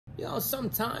You know,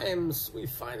 sometimes we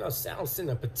find ourselves in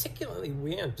a particularly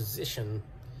weird position.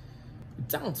 We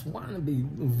don't want to be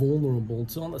vulnerable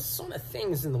to all the sort of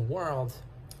things in the world.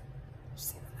 I've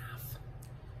seen enough.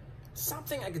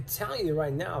 Something I could tell you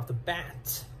right now off the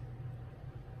bat.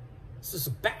 This is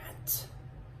a bat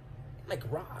in my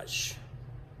garage.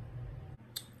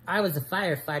 I was a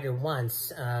firefighter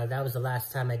once. That was the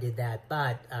last time I did that,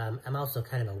 but I'm also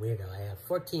kind of a weirdo. I have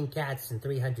 14 cats and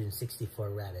 364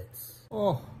 rabbits.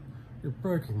 Oh, you're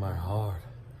breaking my heart.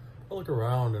 I look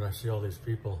around and I see all these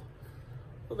people.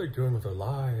 What are they doing with their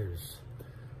lives?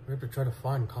 We have to try to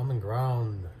find common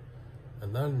ground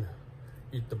and then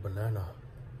eat the banana.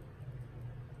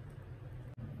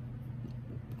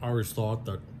 I always thought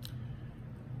that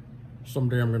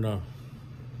someday I'm gonna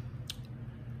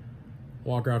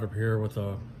walk out of here with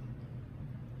a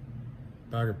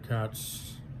bag of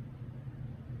cats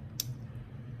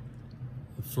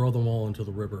and throw them all into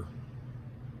the river.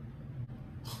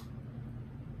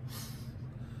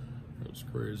 It's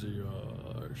crazy.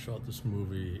 I shot this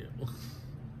movie,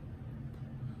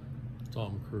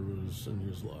 Tom Cruise, and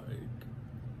he's like,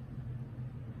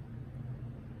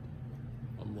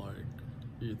 I'm like,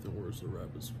 Ethan, where's the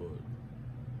rabbit's foot?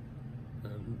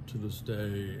 And to this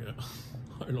day,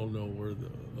 I don't know where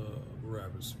the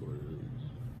rabbit's foot is.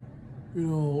 You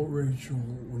know, Rachel,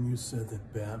 when you said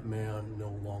that Batman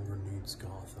no longer needs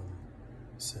Gotham,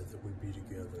 said that we'd be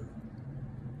together.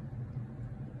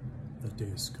 That day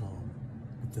has come,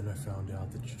 but then I found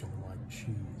out that you don't like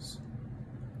cheese.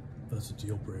 That's a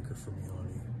deal breaker for me,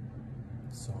 honey.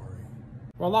 Sorry.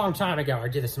 Well, a long time ago, I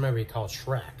did this movie called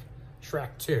Shrek.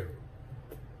 Shrek 2.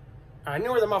 I knew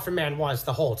where the Muffin Man was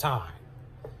the whole time.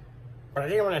 But I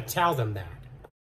didn't want to tell them that.